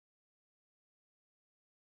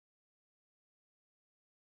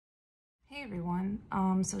Hey everyone,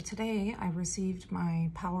 so today I received my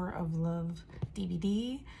Power of Love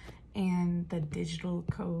DVD and the digital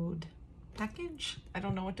code package. I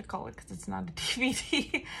don't know what to call it because it's not a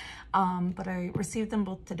DVD, but I received them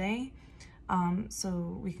both today,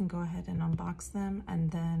 so we can go ahead and unbox them. And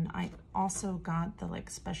then I also got the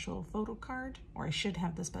special photo card, or I should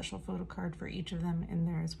have the special photo card for each of them in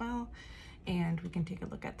there as well, and we can take a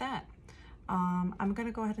look at that. I'm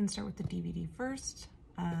gonna go ahead and start with the DVD first.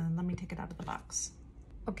 Let me take it out of the box.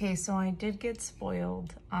 Okay, so I did get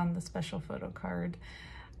spoiled on the special photo card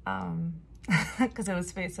because it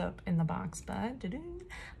was face up in the box, but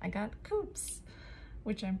I got Coops,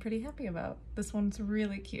 which I'm pretty happy about. This one's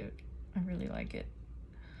really cute. I really like it.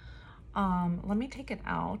 Let me take it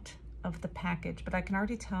out of the package, but I can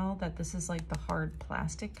already tell that this is like the hard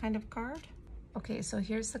plastic kind of card. Okay, so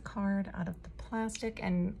here's the card out of the plastic,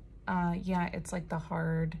 and yeah, it's like the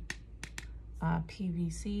hard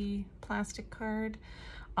PVC plastic card.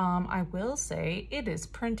 I will say it is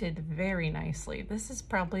printed very nicely. This is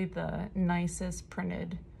probably the nicest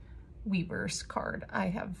printed Weverse card I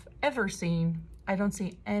have ever seen. I don't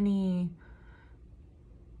see any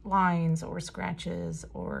lines or scratches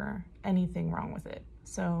or anything wrong with it.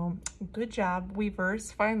 So good job,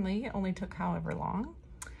 Weverse. Finally, it only took however long.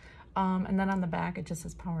 And then on the back, it just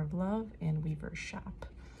says Power of Love and Weverse Shop.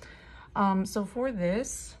 So for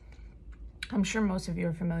this, I'm sure most of you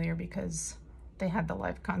are familiar because they had the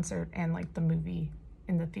live concert and like the movie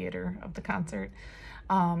in the theater of the concert.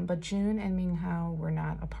 But June and Minghao were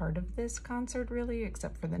not a part of this concert really,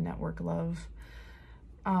 except for the Network Love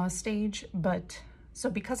stage. But so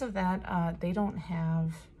because of that, they don't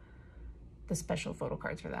have the special photo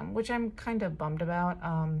cards for them, which I'm kind of bummed about.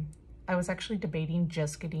 I was actually debating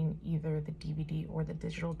just getting either the DVD or the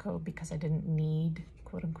digital code because I didn't need,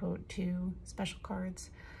 quote unquote, 2 special cards.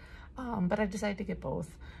 But I decided to get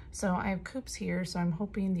both. So I have Coops here, so I'm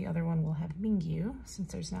hoping the other one will have Mingyu,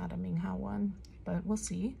 since there's not a Minghao one, but we'll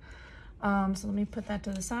see. So let me put that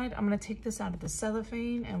to the side. I'm gonna take this out of the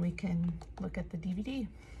cellophane and we can look at the DVD.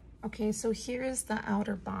 Okay, so here is the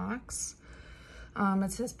outer box.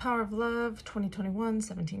 It says Power of Love 2021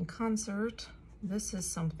 17 concert. This is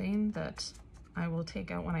something that I will take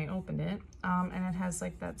out when I open it. And it has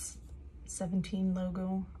like that 17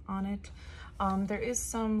 logo on it. There is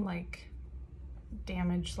some like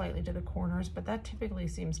damage slightly to the corners, but that typically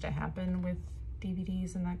seems to happen with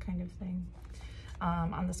DVDs and that kind of thing.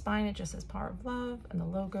 On the spine, it just says Power of Love and the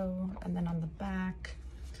logo. And then on the back,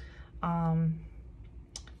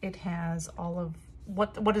 it has all of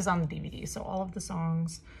what is on the DVD. So all of the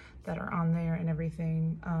songs that are on there and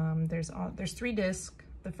everything. There's 3 discs.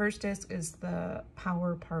 The first disc is the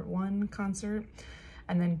Power Part 1 concert.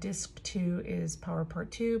 And then disc 2 is Power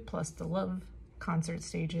Part 2 plus the Love concert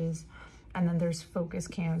stages. And then there's focus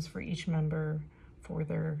cams for each member for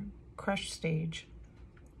their Crush stage.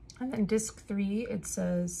 And then disc 3, it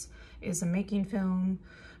says, is a making film,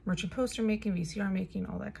 merchant poster making, VCR making,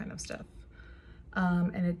 all that kind of stuff.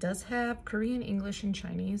 And it does have Korean, English, and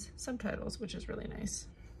Chinese subtitles, which is really nice.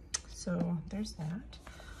 So there's that.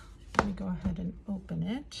 Let me go ahead and open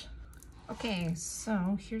it. Okay,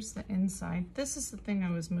 so here's the inside. This is the thing I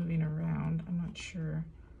was moving around. I'm not sure.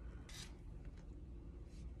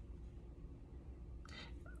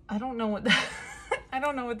 I don't know what I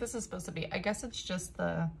don't know what this is supposed to be. I guess it's just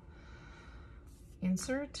the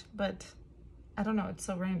insert, but I don't know. It's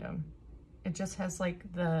so random. It just has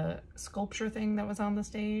like the sculpture thing that was on the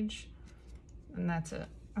stage, and that's it.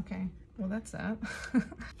 Okay. Well, that's that.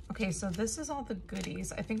 Okay, so this is all the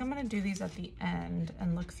goodies. I think I'm gonna do these at the end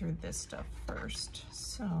and look through this stuff first.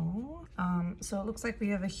 So, so it looks like we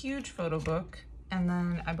have a huge photo book, and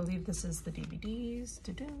then I believe this is the DVDs.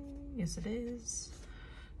 Yes, it is.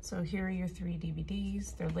 So here are your 3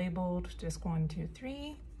 DVDs. They're labeled disc 1, 2,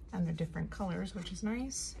 3, and they're different colors, which is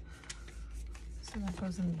nice. So that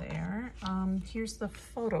goes in there. Here's the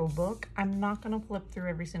photo book. I'm not gonna flip through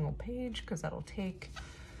every single page because that'll take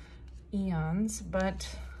eons, but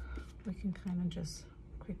we can kind of just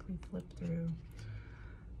quickly flip through.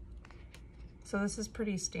 So this is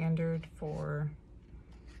pretty standard for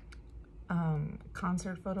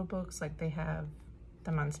concert photo books. Like they have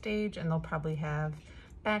them on stage, and they'll probably have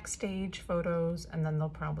backstage photos, and then they'll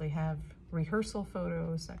probably have rehearsal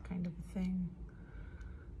photos, that kind of a thing.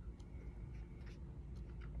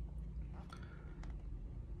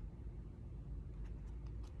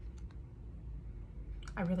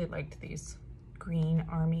 I really liked these green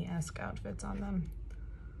army-esque outfits on them.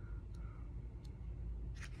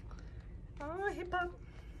 Oh, hip hop.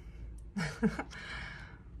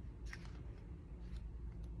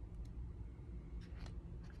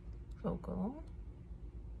 Vocal.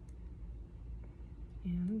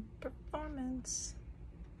 And performance.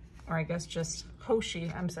 Or I guess just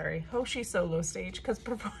Hoshi, I'm sorry, Hoshi solo stage, because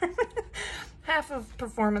half of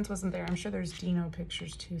performance wasn't there. I'm sure there's Dino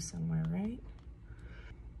pictures too somewhere, right?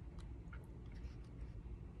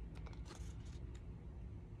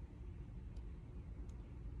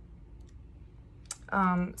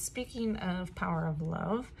 Speaking of Power of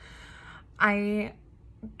Love, I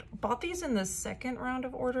bought these in the second round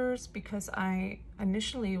of orders because I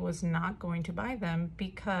initially was not going to buy them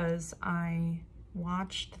because I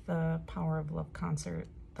watched the Power of Love concert,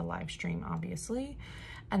 the live stream, obviously,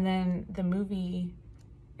 and then the movie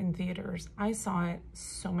in theaters. I saw it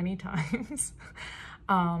so many times.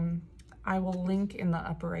 I will link in the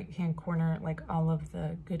upper right hand corner like all of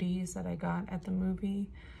the goodies that I got at the movie.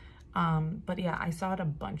 But yeah, I saw it a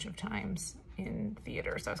bunch of times in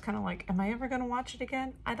theaters. So I was kind of like, am I ever going to watch it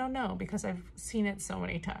again? I don't know, because I've seen it so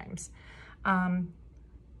many times.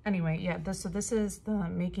 Anyway, yeah, so this is the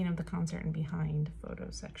making of the concert and behind photo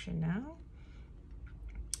section now.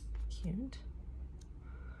 Cute.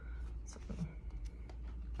 So,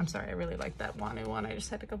 I'm sorry, I really like that Wanu one. I just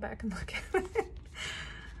had to go back and look at it.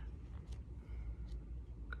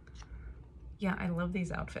 Yeah, I love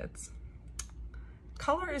these outfits.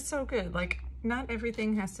 Color is so good. Like, not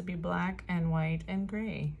everything has to be black and white and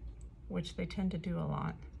gray, which they tend to do a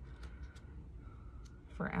lot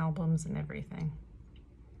for albums and everything.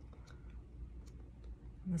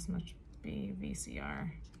 This must be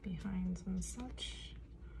VCR behinds and such.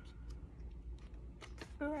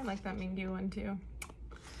 Oh, I like that Mingyu one too.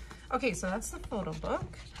 Okay, so that's the photo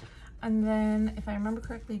book. And then, if I remember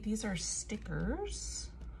correctly, these are stickers,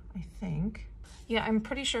 I think. Yeah, I'm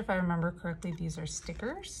pretty sure if I remember correctly, these are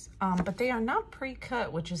stickers, but they are not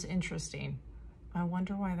pre-cut, which is interesting. I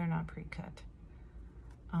wonder why they're not pre-cut.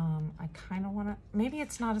 I kind of want to, maybe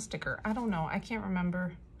it's not a sticker. I don't know. I can't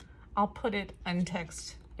remember. I'll put it in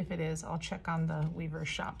text if it is. I'll check on the Weverse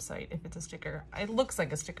shop site if it's a sticker. It looks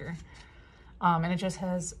like a sticker. And it just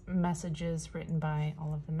has messages written by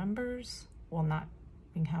all of the members. Well, not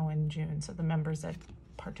Minghao and June, so the members that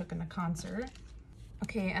partook in the concert.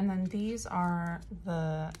 Okay, and then these are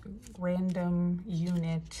the random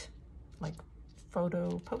unit, like,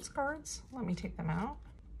 photo postcards. Let me take them out.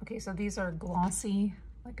 Okay, so these are glossy,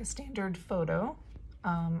 like a standard photo.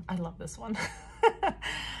 I love this one.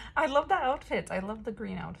 I love the outfits. I love the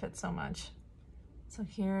green outfit so much. So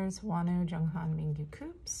here's Wanu, Junghan, Mingyu,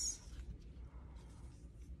 Coops.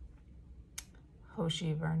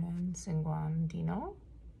 Hoshi, Vernon, Singwan, Dino.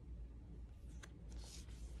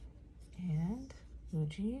 And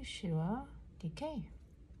Uji, Shua, DK.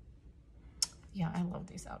 Yeah, I love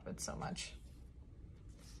these outfits so much.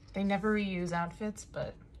 They never reuse outfits,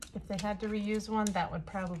 but if they had to reuse one, that would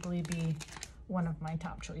probably be one of my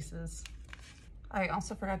top choices. I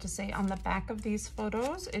also forgot to say on the back of these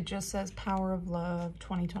photos, it just says Power of Love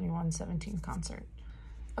 2021-17 concert.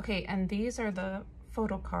 Okay, and these are the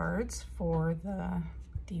photo cards for the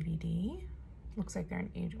DVD. Looks like they're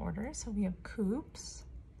in age order. So we have Coops,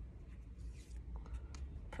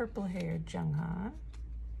 purple haired Junghan,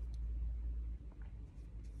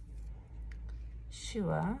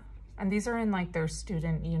 Shua, and these are in like their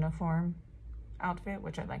student uniform outfit,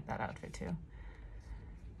 which I like that outfit too.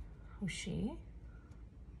 Hoshi,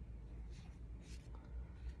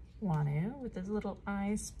 Wanu with his little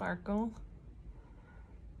eyes sparkle.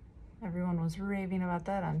 Everyone was raving about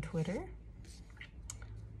that on Twitter.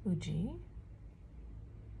 Uji,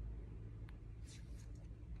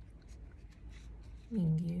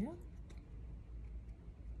 Mingyu,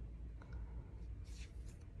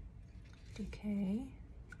 DK,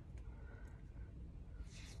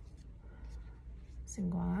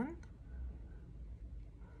 Singwan,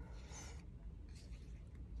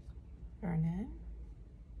 Vernon,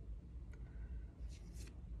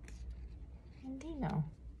 and Dino.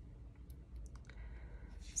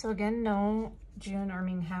 So again, no June or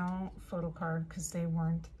Minghao photo card because they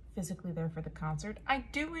weren't physically there for the concert. I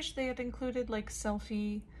do wish they had included like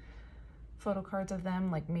selfie photo cards of them,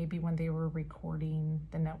 like maybe when they were recording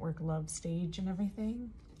the Network Love stage and everything.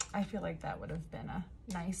 I feel like that would have been a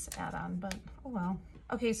nice add-on, but oh well.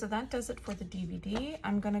 Okay, so that does it for the DVD.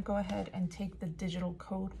 I'm gonna go ahead and take the digital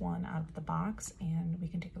code one out of the box and we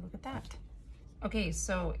can take a look at that. Okay,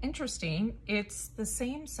 so interesting. It's the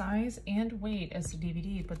same size and weight as the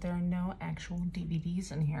DVD, but there are no actual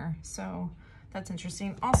DVDs in here. So that's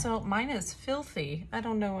interesting. Also, mine is filthy. I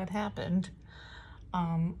don't know what happened.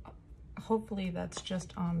 Hopefully that's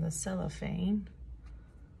just on the cellophane.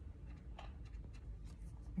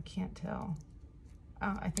 I can't tell.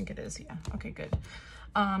 I think it is, yeah. Okay, good.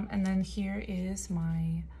 And then here is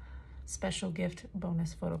my special gift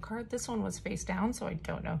bonus photo card. This one was face down, so I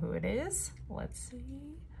don't know who it is. Let's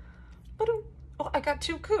see. Oh, I got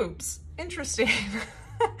 2 coops. Interesting.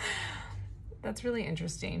 That's really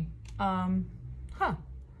interesting. Huh.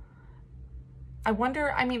 I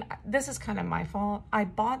wonder, I mean, this is kind of my fault. I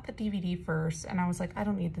bought the DVD first and I was like, I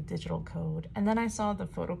don't need the digital code. And then I saw the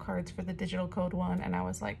photo cards for the digital code one and I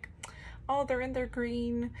was like, oh, they're in their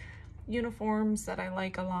green uniforms that I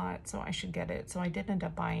like a lot, so I should get it. So I did end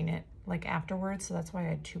up buying it like afterwards, so that's why I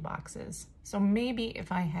had 2 boxes. So maybe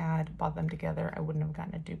if I had bought them together, I wouldn't have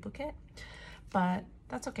gotten a duplicate, but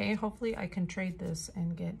that's okay. Hopefully I can trade this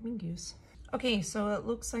and get Mingyus. Okay, so it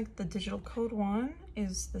looks like the digital code one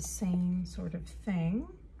is the same sort of thing.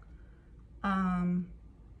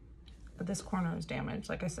 But this corner is damaged.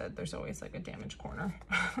 Like I said, there's always like a damaged corner.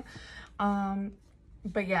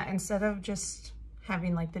 But yeah, instead of just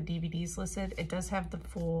having like the DVDs listed, it does have the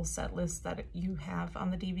full set list that you have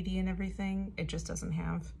on the DVD and everything. It just doesn't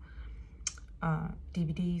have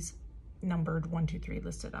DVDs numbered 1, 2, 3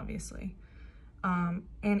 listed, obviously. And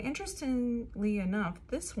interestingly enough,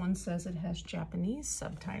 this one says it has Japanese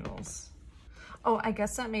subtitles. Oh, I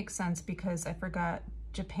guess that makes sense because I forgot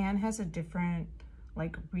Japan has a different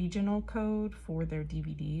like regional code for their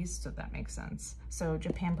DVDs, so that makes sense. So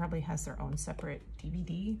Japan probably has their own separate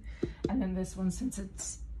DVD. And then this one, since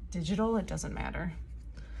it's digital, it doesn't matter.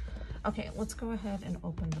 Okay, let's go ahead and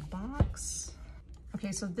open the box.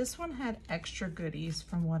 Okay, so this one had extra goodies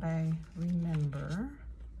from what I remember.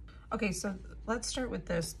 Okay, so let's start with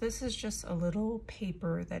this. This is just a little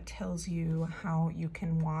paper that tells you how you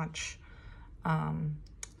can watch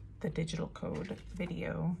the digital code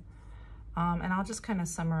video. And I'll just kind of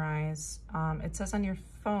summarize. It says on your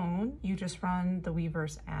phone, you just run the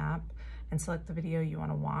Weverse app and select the video you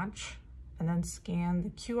want to watch, and then scan the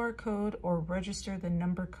QR code or register the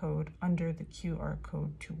number code under the QR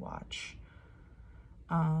code to watch.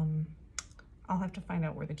 I'll have to find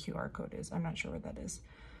out where the QR code is. I'm not sure where that is.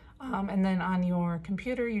 And then on your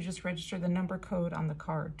computer, you just register the number code on the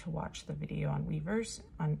card to watch the video on Weverse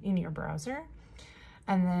in your browser.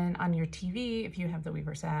 And then on your TV, if you have the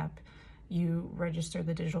Weverse app, you register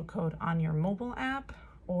the digital code on your mobile app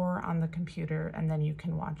or on the computer, and then you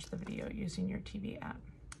can watch the video using your TV app.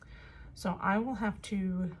 So I will have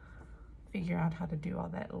to figure out how to do all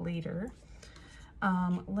that later.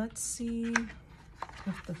 Let's see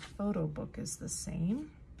if the photo book is the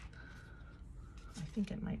same. I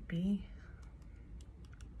think it might be.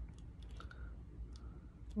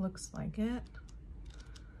 Looks like it.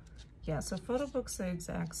 Yeah, so photo book's the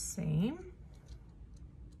exact same.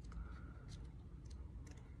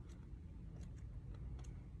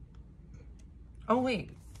 Oh wait,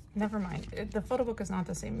 never mind. The photo book is not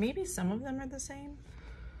the same. Maybe some of them are the same.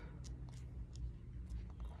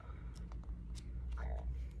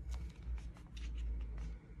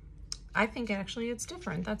 I think actually it's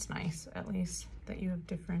different. That's nice, at least, that you have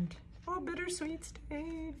different. Oh, bittersweet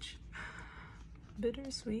stage.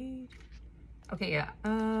 Bittersweet. Okay, yeah.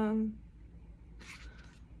 I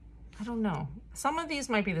don't know. Some of these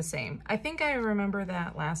might be the same. I think I remember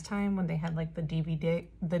that last time when they had like the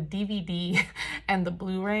DVD and the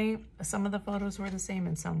Blu-ray, some of the photos were the same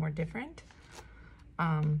and some were different.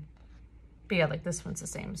 But yeah, like this one's the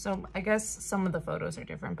same. So I guess some of the photos are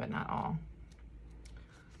different, but not all.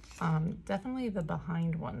 Definitely the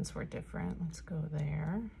behind ones were different. Let's go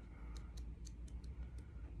there.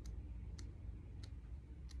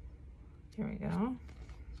 Here we go.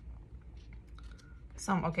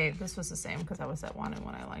 Some, okay, this was the same because that was that one and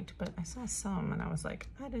one I liked, but I saw some and I was like,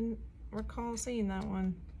 I didn't recall seeing that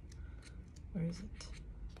one. Where is it?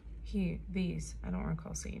 These, I don't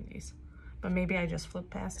recall seeing these, but maybe I just flipped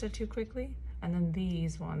past it too quickly. And then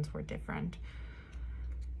these ones were different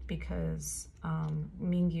because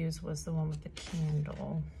Mingyu's was the one with the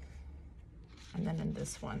candle. And then in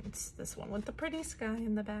this one, it's this one with the pretty sky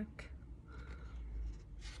in the back.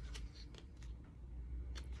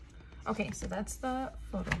 Okay, so that's the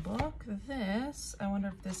photo book. This, I wonder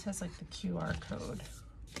if this has like the QR code.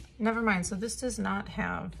 Never mind, so this does not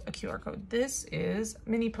have a QR code. This is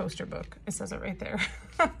mini poster book. It says it right there.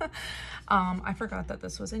 I forgot that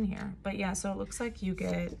this was in here. But yeah, so it looks like you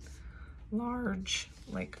get large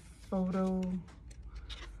like photos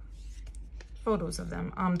of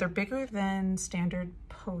them. They're bigger than standard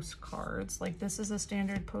postcards. Like this is a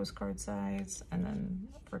standard postcard size, and then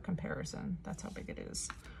for comparison, that's how big it is.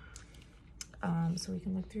 So we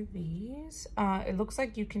can look through these. It looks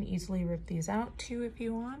like you can easily rip these out too if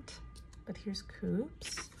you want, but here's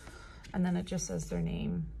Coops. And then it just says their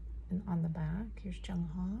name on the back. Here's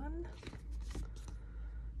Junghan,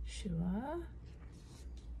 Shua,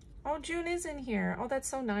 Oh, June is in here. Oh, that's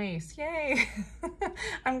so nice. Yay.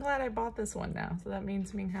 I'm glad I bought this one now. So that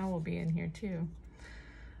means Ming Hao will be in here too.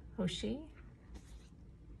 Hoshi.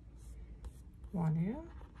 Wanu.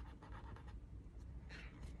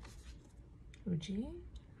 Uji.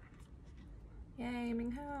 Yay,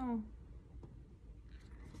 Ming Hao.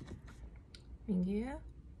 Mingyu.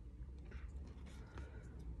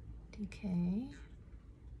 DK.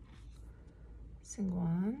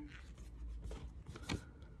 Singwan.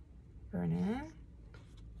 Vernon.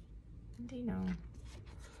 And Dino.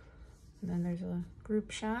 And then there's a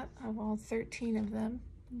group shot of all 13 of them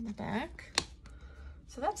in the back.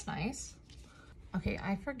 So that's nice. Okay,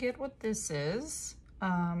 I forget what this is.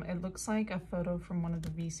 It looks like a photo from one of the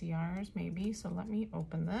VCRs, maybe. So let me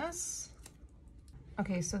open this.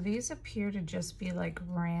 Okay, so these appear to just be like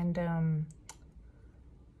random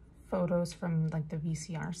photos from like the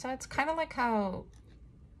VCR sets. Kind of like how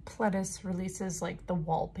Pledis releases like the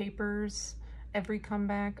wallpapers every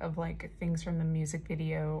comeback of like things from the music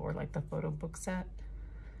video or like the photo book set,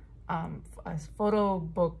 photo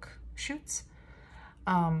book shoots.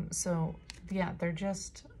 So yeah, they're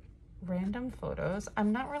just random photos.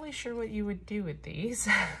 I'm not really sure what you would do with these,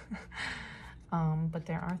 but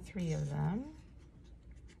there are 3 of them.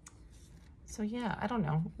 So yeah, I don't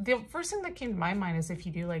know. The first thing that came to my mind is if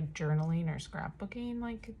you do like journaling or scrapbooking,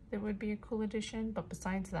 like it would be a cool addition. But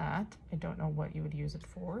besides that, I don't know what you would use it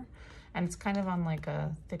for. And it's kind of on like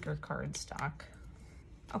a thicker cardstock.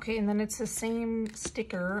 Okay, and then it's the same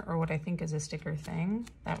sticker, or what I think is a sticker thing,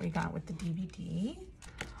 that we got with the DVD.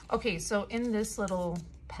 Okay, so in this little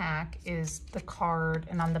pack is the card,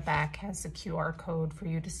 and on the back has the QR code for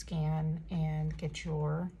you to scan and get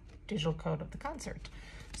your digital code of the concert.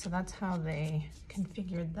 So that's how they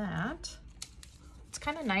configured that. It's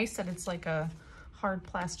kind of nice that it's like a hard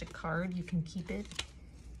plastic card. You can keep it.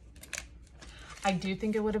 I do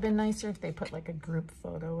think it would have been nicer if they put like a group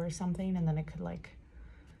photo or something, and then it could like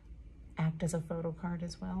act as a photo card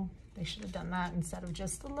as well. They should have done that instead of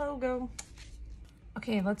just the logo.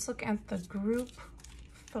 Okay, let's look at the group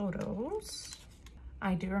photos.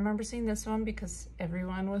 I do remember seeing this one because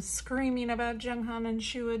everyone was screaming about Junghan and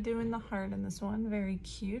Shua doing the heart in this one. Very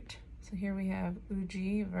cute. So here we have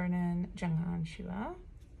Uji, Vernon, Junghan, Shua.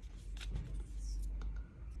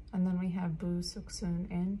 And then we have Boo, Suksun,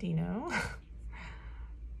 and Dino.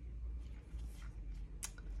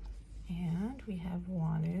 And we have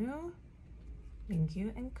Wanu,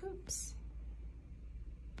 Mingyu, and Koops.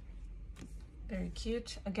 Very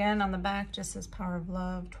cute. Again, on the back just says Power of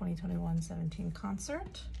Love 2021-17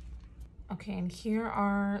 concert. Okay, and here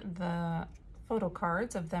are the photo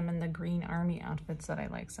cards of them in the green army outfits that I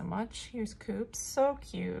like so much. Here's Koops, so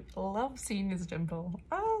cute. Love seeing his dimple.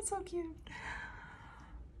 Oh, so cute.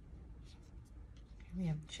 Here we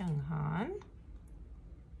have Junghan.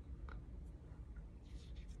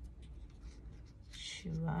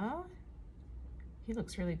 Shua. He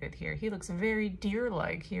looks really good here. He looks very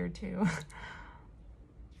deer-like here too.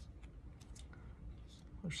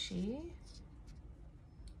 Hoshi.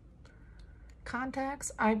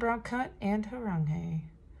 Contacts, eyebrow cut, and haranghe.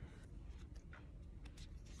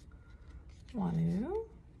 Wanu.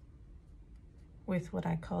 With what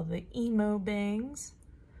I call the emo bangs.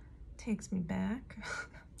 Takes me back.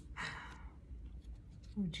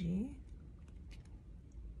 Uji.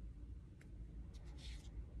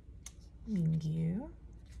 Mingyu.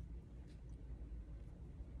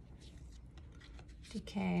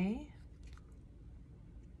 DK.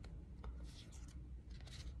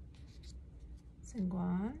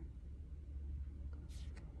 Singwan.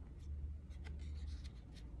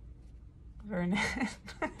 Vernon.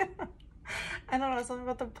 I don't know, something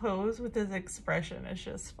about the pose with his expression is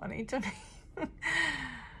just funny to me.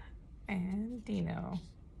 And Dino.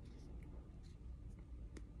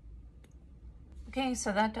 Okay,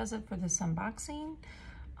 so that does it for this unboxing.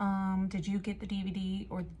 Did you get the DVD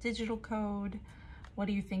or the digital code? What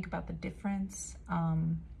do you think about the difference?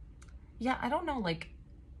 Yeah, I don't know, like,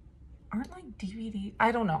 aren't like DVD,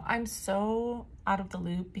 I don't know. I'm so out of the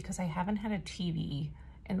loop because I haven't had a TV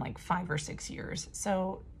in like 5 or 6 years.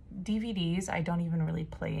 So DVDs, I don't even really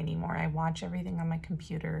play anymore. I watch everything on my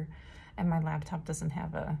computer, and my laptop doesn't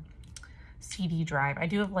have a CD drive. I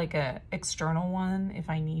do have like a external one if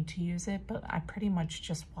I need to use it, but I pretty much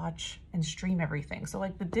just watch and stream everything. So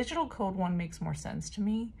like the digital code one makes more sense to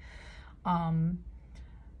me.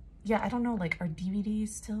 Yeah, I don't know, like, are DVDs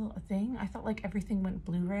still a thing? I thought like everything went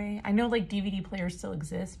Blu-ray. I know like DVD players still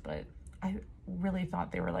exist, but I really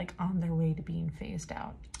thought they were like on their way to being phased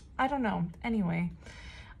out. I don't know. Anyway,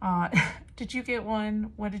 did you get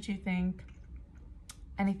one? What did you think?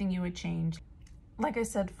 Anything you would change? Like I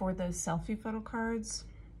said, for the selfie photo cards,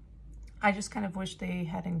 I just kind of wish they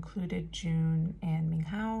had included June and Ming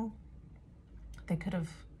Hao. They could have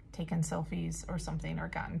taken selfies or something, or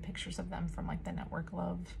gotten pictures of them from like the Network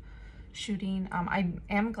Love shooting. I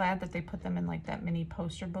am glad that they put them in like that mini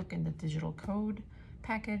poster book in the digital code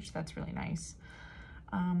package. That's really nice.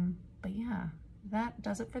 But yeah, that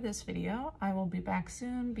does it for this video. I will be back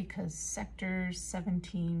soon because Sector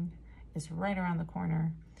 17 is right around the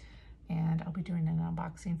corner, and I'll be doing an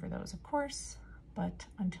unboxing for those, of course. But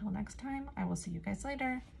until next time, I will see you guys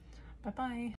later. Bye-bye.